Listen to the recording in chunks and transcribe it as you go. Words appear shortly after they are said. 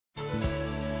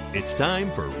It's time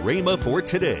for Rhema for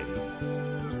today.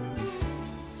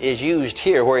 Is used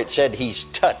here where it said he's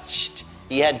touched.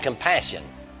 He had compassion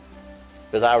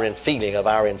with our feeling of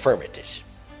our infirmities.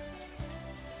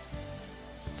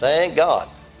 Thank God.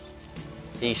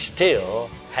 He still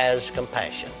has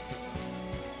compassion.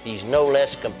 He's no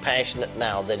less compassionate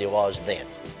now than he was then.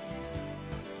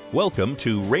 Welcome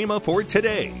to Rhema for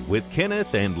Today with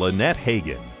Kenneth and Lynette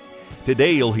Hagin.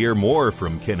 Today you'll hear more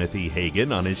from Kenneth E.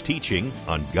 Hagin on his teaching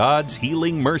on God's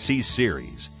Healing Mercies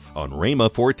series on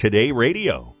Rhema for Today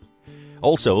Radio.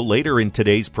 Also, later in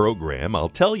today's program, I'll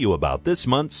tell you about this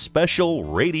month's special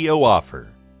radio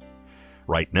offer.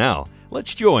 Right now,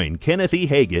 let's join Kenneth E.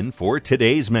 Hagin for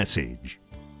today's message.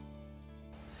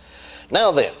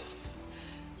 Now then,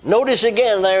 notice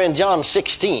again there in John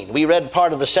 16, we read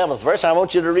part of the 7th verse. I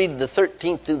want you to read the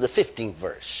 13th through the 15th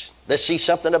verse. Let's see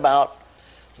something about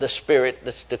the Spirit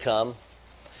that's to come.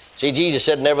 See, Jesus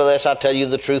said, "Nevertheless, I tell you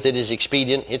the truth, it is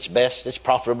expedient, it's best, it's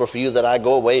profitable for you that I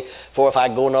go away. For if I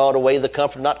go not away, the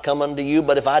Comforter not come unto you.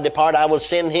 But if I depart, I will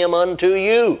send him unto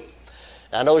you."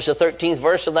 Now notice the 13th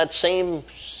verse of that same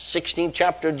 16th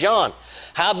chapter of John.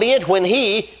 "Howbeit, when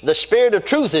he, the Spirit of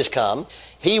truth, is come,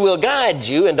 he will guide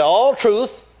you into all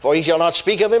truth, for he shall not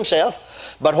speak of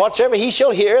himself, but whatsoever he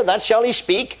shall hear, that shall he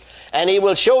speak, and he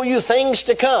will show you things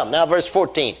to come." Now verse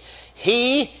 14.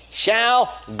 "He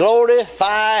shall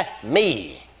glorify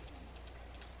me,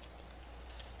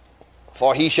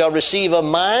 for he shall receive of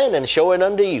mine and show it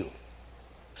unto you.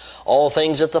 All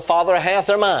things that the Father hath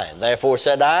are mine. Therefore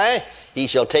said I, he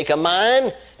shall take of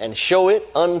mine and show it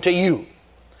unto you."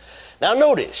 Now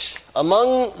notice,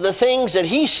 among the things that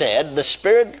he said the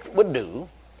Spirit would do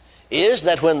is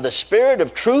that when the Spirit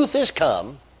of truth is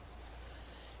come,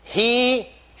 he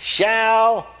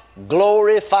shall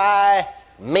glorify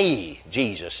me,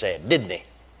 Jesus said, didn't he?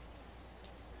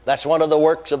 That's one of the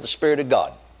works of the Spirit of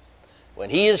God.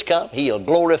 When he is come, he'll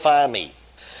glorify me.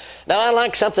 Now I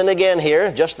like something again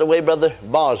here, just the way Brother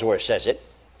Bosworth says it.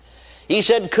 He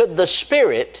said, could the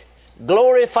Spirit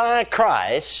glorify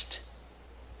Christ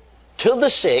to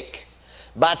the sick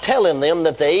by telling them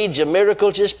that the age of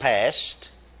miracles is past,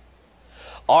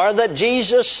 or that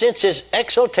Jesus, since his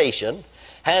exaltation,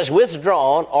 has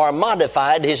withdrawn or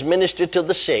modified his ministry to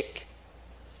the sick,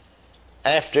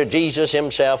 after Jesus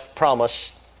himself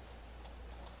promised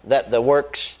that the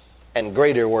works and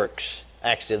greater works,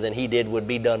 actually, than he did would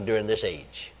be done during this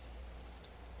age?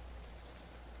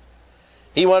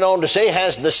 He went on to say,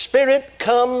 has the Spirit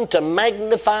come to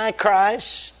magnify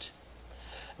Christ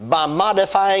by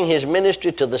modifying his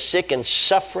ministry to the sick and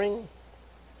suffering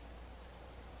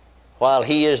while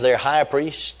he is their high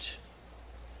priest?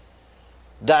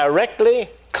 Directly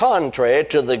contrary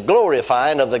to the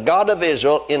glorifying of the God of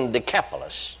Israel in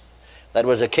Decapolis that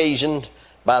was occasioned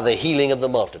by the healing of the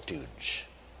multitudes.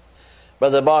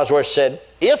 Brother Bosworth said,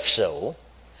 if so,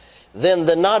 then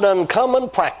the not uncommon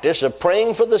practice of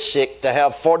praying for the sick to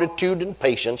have fortitude and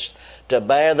patience to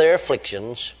bear their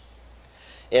afflictions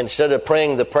instead of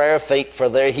praying the prayer of faith for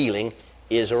their healing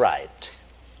is right.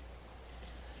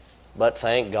 But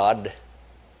thank God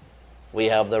we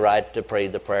have the right to pray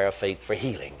the prayer of faith for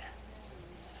healing.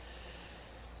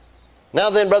 Now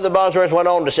then, Brother Bosworth went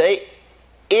on to say,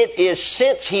 it is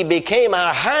since he became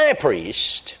our high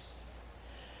priest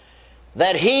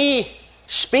that he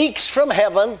speaks from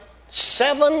heaven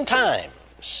 7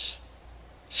 times,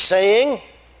 saying,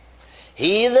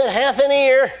 he that hath an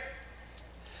ear,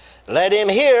 let him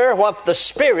hear what the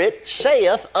Spirit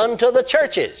saith unto the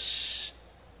churches.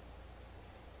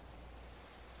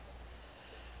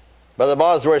 Brother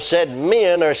Bosworth said,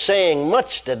 men are saying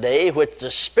much today which the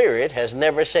Spirit has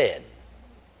never said,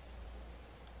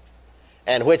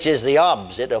 and which is the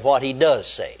opposite of what he does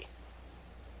say.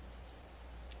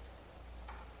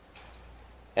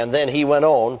 And then he went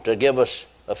on to give us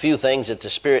a few things that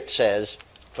the Spirit says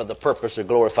for the purpose of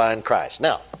glorifying Christ.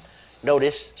 Now,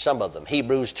 notice some of them.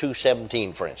 Hebrews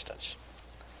 2:17, for instance.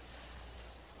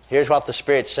 Here's what the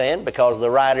Spirit's saying, because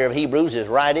the writer of Hebrews is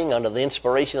writing under the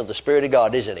inspiration of the Spirit of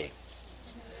God, isn't he?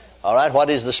 All right, what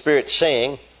is the Spirit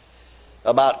saying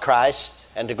about Christ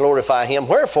and to glorify him?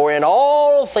 Wherefore, in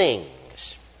all things,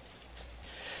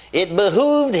 it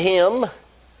behooved him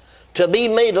to be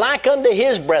made like unto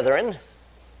his brethren,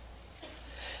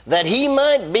 that he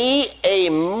might be a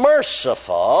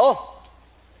merciful,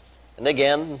 and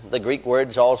again, the Greek word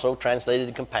is also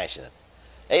translated compassionate,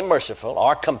 a merciful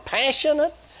or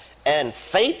compassionate and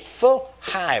faithful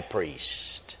high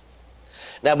priest.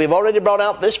 Now, we've already brought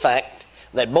out this fact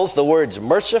that both the words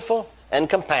merciful and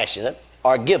compassionate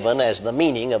are given as the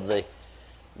meaning of the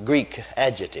Greek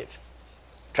adjective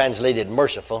translated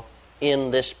merciful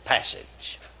in this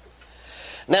passage.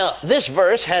 Now, this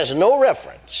verse has no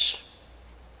reference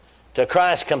to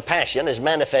Christ's compassion as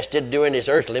manifested during his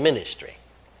earthly ministry.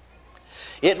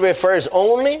 It refers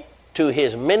only to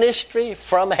his ministry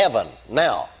from heaven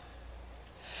now,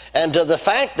 and to the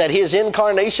fact that his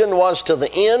incarnation was to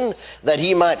the end that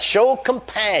he might show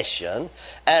compassion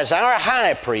as our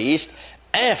high priest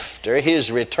after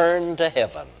his return to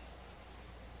heaven.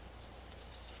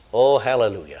 Oh,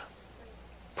 hallelujah.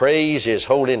 Praise his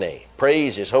holy name.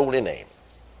 Praise his holy name.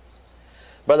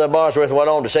 Brother Bosworth went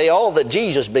on to say, all that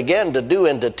Jesus began to do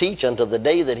and to teach until the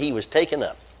day that he was taken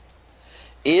up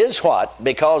is what?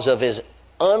 Because of his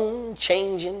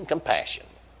unchanging compassion,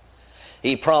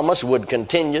 he promised would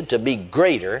continue to be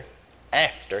greater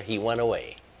after he went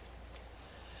away.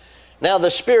 Now the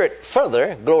Spirit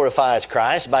further glorifies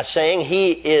Christ by saying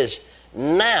he is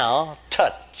now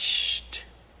touched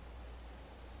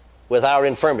with our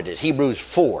infirmities. Hebrews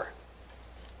 4.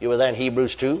 You were there in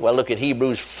Hebrews 2? Well, look at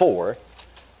Hebrews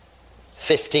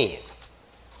 4:15.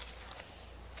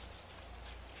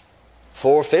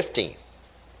 4:15.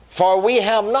 For we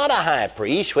have not a high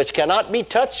priest which cannot be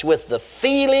touched with the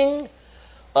feeling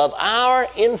of our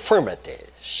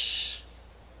infirmities,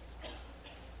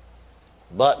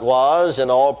 but was in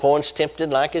all points tempted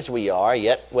like as we are,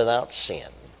 yet without sin.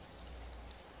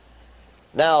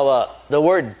 Now, the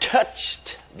word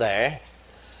touched there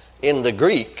in the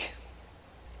Greek,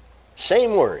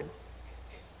 same word,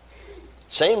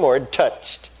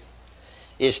 touched,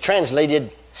 is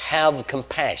translated have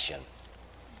compassion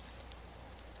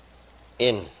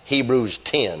in Hebrews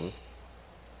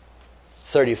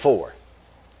 10:34.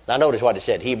 Now notice what it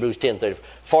said, Hebrews 10:34.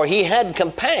 For he had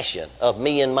compassion of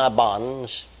me in my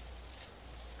bonds.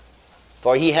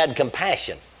 For he had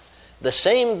compassion. The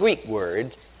same Greek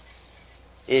word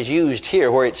is used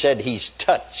here where it said he's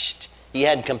touched. He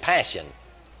had compassion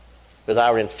with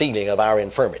our feeling of our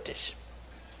infirmities.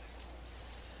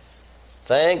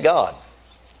 Thank God.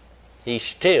 He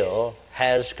still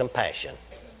has compassion.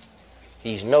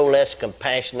 He's no less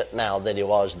compassionate now than he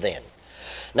was then.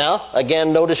 Now,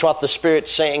 again, notice what the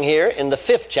Spirit's saying here in the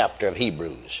 5th chapter of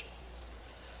Hebrews.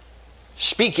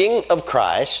 Speaking of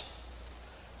Christ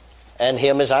and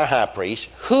him as our high priest,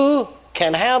 who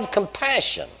can have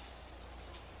compassion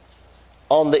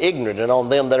on the ignorant and on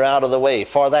them that are out of the way,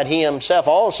 for that he himself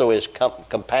also is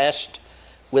compassed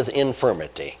with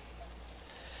infirmity.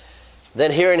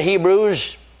 Then here in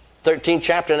Hebrews 13th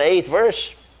chapter and 8th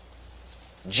verse,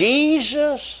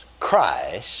 Jesus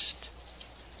Christ,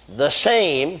 the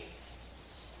same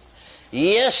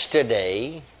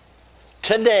yesterday,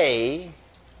 today,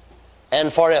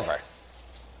 and forever.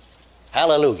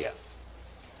 Hallelujah.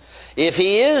 If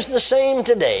he is the same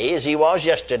today as he was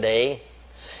yesterday,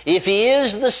 if he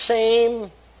is the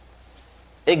same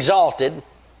exalted,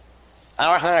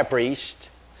 our high priest,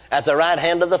 at the right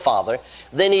hand of the Father,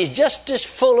 then he's just as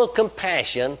full of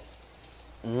compassion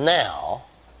now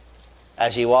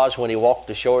as he was when he walked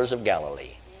the shores of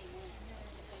Galilee.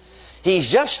 He's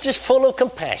just as full of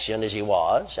compassion as he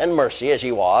was, and mercy as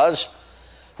he was,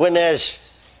 when as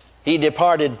he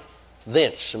departed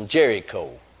thence from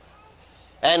Jericho,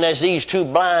 and as these two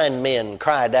blind men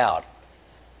cried out,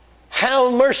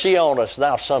 have mercy on us,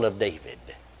 thou son of David.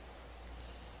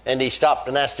 And he stopped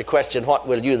and asked the question, what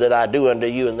will you that I do unto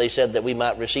you? And they said that we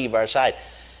might receive our sight.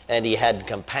 And he had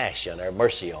compassion or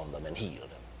mercy on them and healed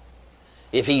them.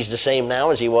 If he's the same now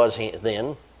as he was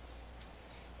then,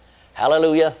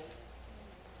 hallelujah,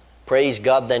 praise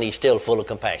God, then he's still full of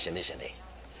compassion, isn't he?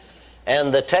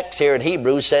 And the text here in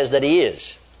Hebrews says that he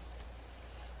is.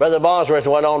 Brother Bosworth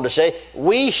went on to say,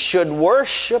 we should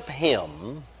worship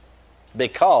him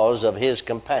because of his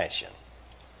compassion.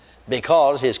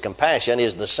 Because his compassion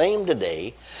is the same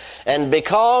today, and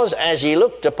because as he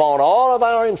looked upon all of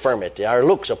our infirmity, or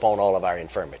looks upon all of our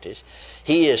infirmities,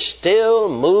 he is still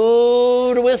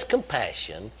moved with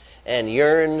compassion and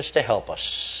yearns to help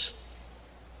us.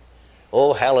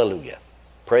 Oh, hallelujah.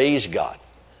 Praise God.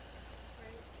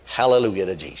 Hallelujah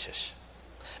to Jesus.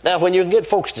 Now, when you get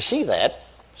folks to see that,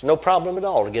 it's no problem at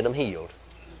all to get them healed.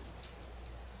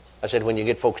 I said, when you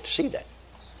get folks to see that.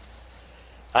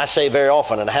 I say very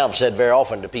often, and I have said very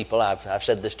often to people, I've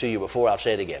said this to you before, I'll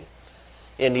say it again.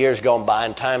 In years gone by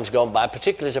and times gone by,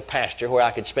 particularly as a pastor where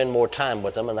I could spend more time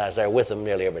with them, and I was there with them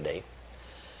nearly every day,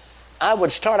 I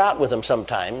would start out with them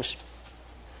sometimes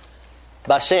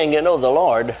by saying, you know, the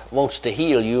Lord wants to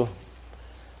heal you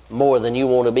more than you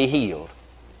want to be healed.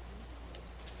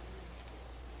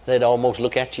 They'd almost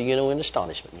look at you, you know, in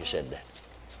astonishment when you said that.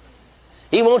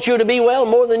 He wants you to be well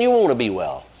more than you want to be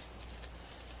well.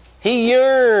 He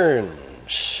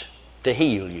yearns to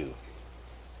heal you.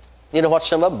 You know what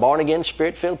some of them born-again,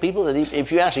 Spirit-filled people, that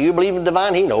if you ask them, you believe in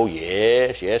divine healing? Oh,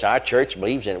 yes, our church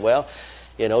believes in it. Well,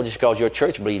 you know, just because your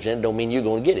church believes in it don't mean you're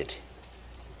going to get it.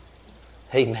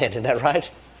 Amen, isn't that right?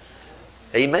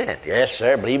 Amen. Yes,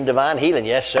 sir, believe in divine healing.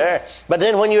 Yes, sir. But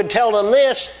then when you'd tell them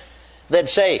this, they'd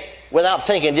say, without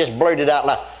thinking, just blurt it out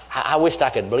loud, I wished I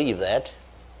could believe that.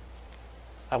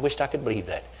 I wished I could believe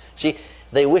that. See,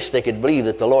 they wish they could believe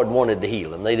that the Lord wanted to heal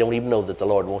them. They don't even know that the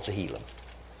Lord wants to heal them.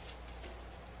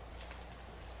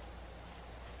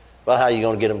 Well, how are you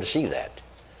going to get them to see that?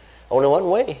 Only one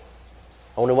way.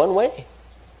 Only one way.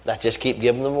 That's just keep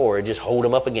giving them the word. Just hold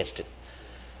them up against it.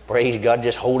 Praise God,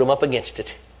 just hold them up against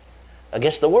it.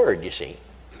 Against the word, you see.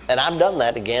 And I've done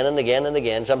that again and again and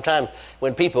again. Sometimes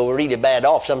when people are really bad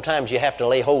off, sometimes you have to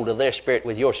lay hold of their spirit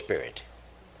with your spirit.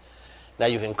 Now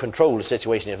you can control the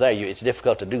situation if they're there. It's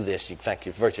difficult to do this. In fact,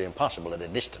 it's virtually impossible at a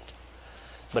distance.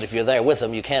 But if you're there with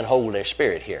them, you can hold their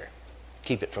spirit here.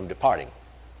 Keep it from departing.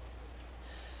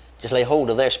 Just lay hold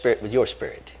of their spirit with your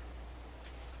spirit.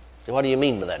 So what do you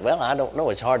mean by that? Well, I don't know.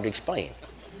 It's hard to explain.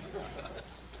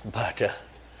 But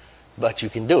you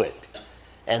can do it.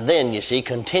 And then, you see,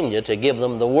 continue to give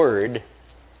them the word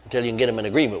until you can get them in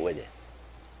agreement with you.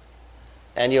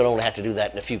 And you'll only have to do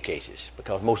that in a few cases,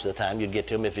 because most of the time you'd get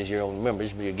to them, if it's your own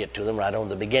members, you'd get to them right on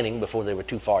the beginning before they were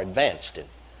too far advanced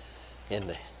in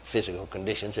the physical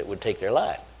conditions that would take their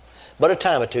life. But a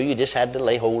time or two, you just had to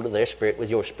lay hold of their spirit with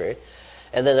your spirit.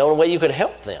 And then the only way you could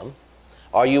help them,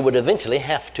 or you would eventually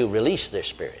have to release their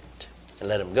spirit and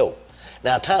let them go.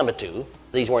 Now, a time or two,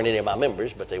 these weren't any of my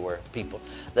members, but they were people,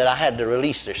 that I had to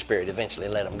release their spirit eventually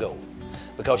and let them go.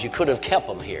 Because you could have kept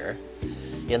them here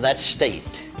in that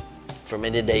state for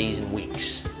many days and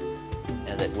weeks.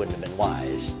 And that wouldn't have been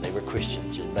wise. They were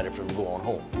Christians. It's better for them to go on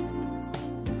home.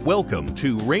 Welcome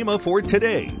to Rhema for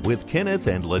Today with Kenneth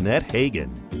and Lynette Hagin.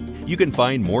 You can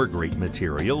find more great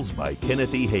materials by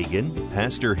Kenneth E. Hagin,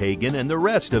 Pastor Hagin, and the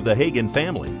rest of the Hagin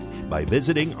family by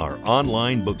visiting our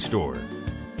online bookstore.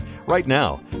 Right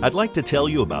now, I'd like to tell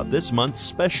you about this month's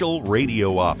special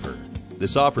radio offer.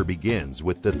 This offer begins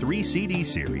with the 3 CD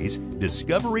series,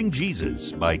 Discovering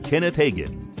Jesus by Kenneth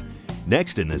Hagin.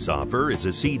 Next in this offer is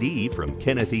a CD from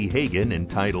Kenneth E. Hagin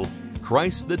entitled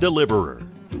Christ the Deliverer.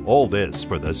 All this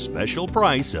for the special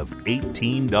price of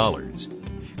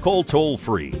 $18. Call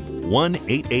toll-free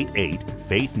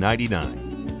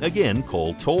 1-888-FAITH-99. Again,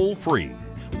 call toll-free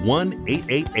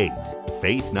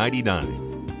 1-888-FAITH-99.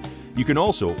 You can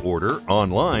also order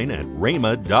online at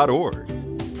rhema.org.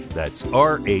 That's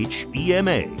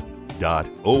RHEMA.org.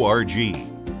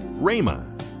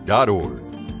 rhema.org.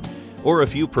 Or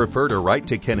if you prefer to write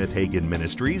to Kenneth Hagin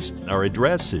Ministries, our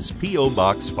address is P.O.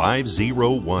 Box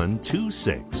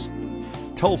 50126,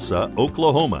 Tulsa,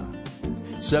 Oklahoma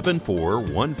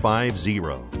 74150.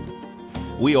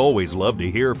 We always love to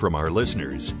hear from our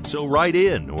listeners, so write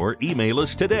in or email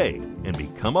us today and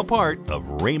become a part of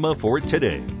Rhema for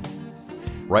Today.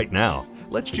 Right now,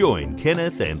 let's join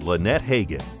Kenneth and Lynette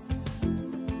Hagin.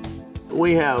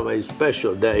 We have a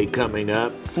special day coming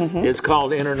up. It's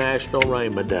called International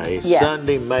Rhema Day, Yes.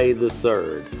 Sunday, May the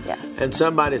 3rd. Yes. And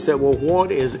somebody said, well,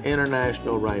 what is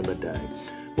International Rhema Day?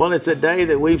 Well, it's a day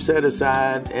that we've set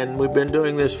aside, and we've been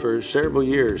doing this for several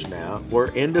years now, where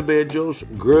individuals,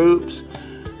 groups,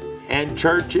 and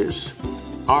churches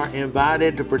are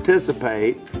invited to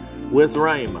participate with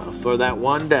Rhema for that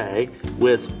one day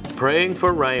with praying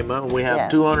for Rhema. We have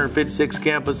Yes. 256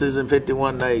 campuses in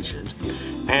 51 nations.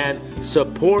 And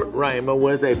support Rhema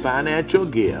with a financial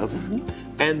gift,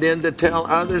 and then to tell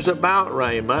others about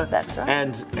Rhema. That's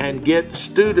right. And get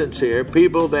students here,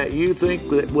 people that you think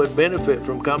that would benefit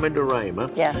from coming to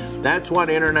Rhema. Yes. That's what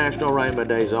International Rhema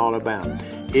Day is all about.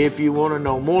 If you want to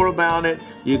know more about it,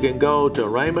 you can go to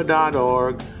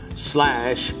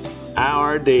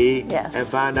rhema.org/IRD Yes. and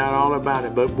find out all about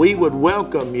it. But we would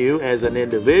welcome you as an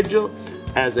individual,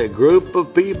 as a group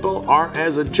of people, or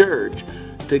as a church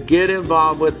to get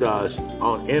involved with us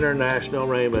on International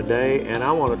Rhema Day, and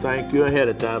I want to thank you ahead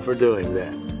of time for doing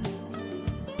that.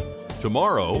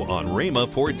 Tomorrow on Rhema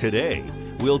for Today,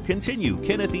 we'll continue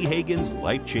Kenneth E. Hagin's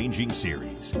life-changing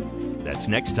series. That's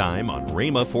next time on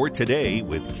Rhema for Today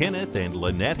with Kenneth and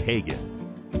Lynette Hagin.